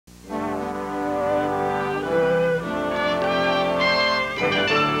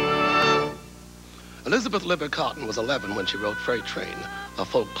Elizabeth Libby Cotten was 11 when she wrote Freight Train, a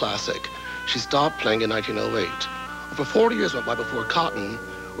folk classic. She stopped playing in 1908. Over 40 years went by before Cotten,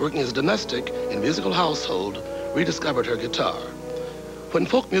 working as a domestic in a musical household, rediscovered her guitar. When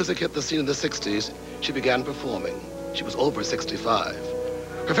folk music hit the scene in the 60s, she began performing. She was over 65.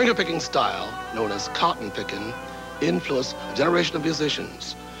 Her finger-picking style, known as cotton picking, influenced a generation of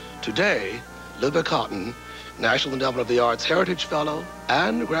musicians. Today, Libby Cotten, National Endowment of the Arts Heritage Fellow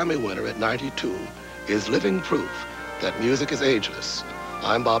and Grammy winner at 92, is living proof that music is ageless.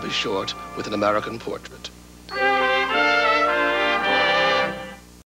 I'm Bobby Short with An American Portrait.